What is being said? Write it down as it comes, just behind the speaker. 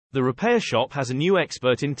The repair shop has a new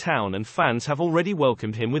expert in town and fans have already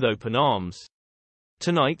welcomed him with open arms.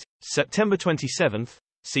 Tonight, September 27th,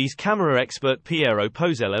 sees camera expert Pierro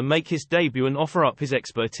Pozella make his debut and offer up his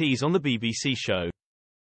expertise on the BBC show.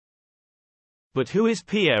 But who is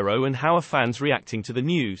Pierro and how are fans reacting to the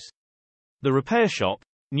news? The repair shop,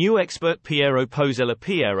 new expert Pierro Pozella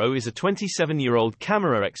Pierro is a 27-year-old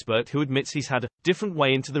camera expert who admits he's had a different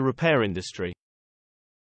way into the repair industry.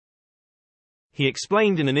 He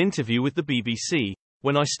explained in an interview with the BBC,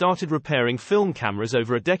 "When I started repairing film cameras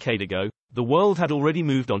over a decade ago, the world had already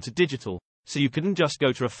moved on to digital, so you couldn't just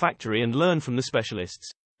go to a factory and learn from the specialists.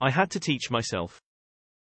 I had to teach myself.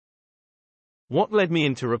 What led me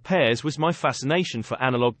into repairs was my fascination for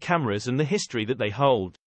analog cameras and the history that they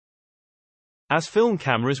hold. As film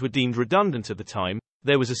cameras were deemed redundant at the time,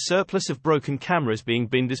 there was a surplus of broken cameras being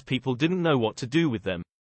binned as people didn't know what to do with them.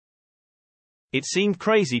 It seemed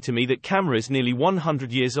crazy to me that cameras nearly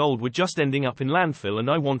 100 years old were just ending up in landfill and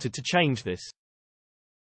I wanted to change this."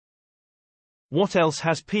 What else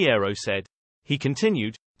has Pierro said? He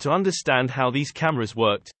continued, "To understand how these cameras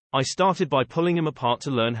worked, I started by pulling them apart to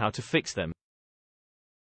learn how to fix them.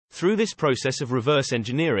 Through this process of reverse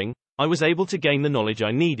engineering, I was able to gain the knowledge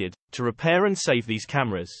I needed to repair and save these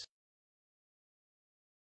cameras.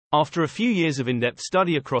 After a few years of in-depth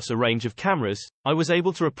study across a range of cameras, I was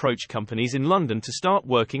able to approach companies in London to start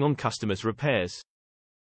working on customers' repairs.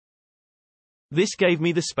 This gave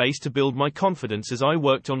me the space to build my confidence as I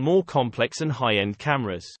worked on more complex and high-end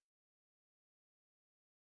cameras.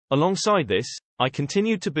 Alongside this, I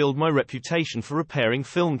continued to build my reputation for repairing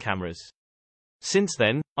film cameras. Since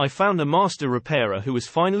then, I found a master repairer who was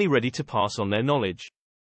finally ready to pass on their knowledge.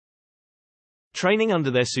 Training under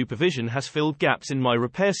their supervision has filled gaps in my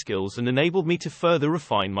repair skills and enabled me to further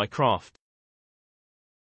refine my craft.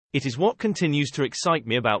 It is what continues to excite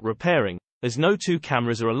me about repairing, as no two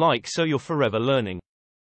cameras are alike, so you're forever learning."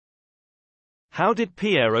 How did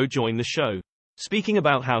Pierro join the show? Speaking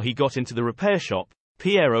about how he got into the repair shop,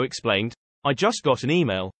 Pierro explained, "I just got an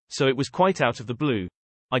email, so it was quite out of the blue.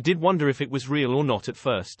 I did wonder if it was real or not at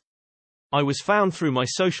first. I was found through my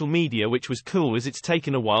social media, which was cool as it's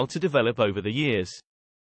taken a while to develop over the years."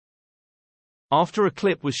 After a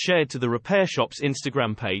clip was shared to the repair shop's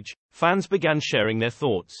Instagram page, fans began sharing their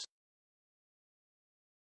thoughts.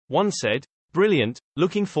 One said, "Brilliant,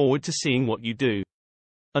 looking forward to seeing what you do."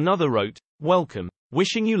 Another wrote, "Welcome,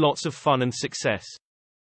 wishing you lots of fun and success."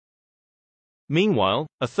 Meanwhile,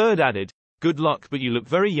 a third added, "Good luck, but you look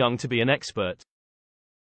very young to be an expert."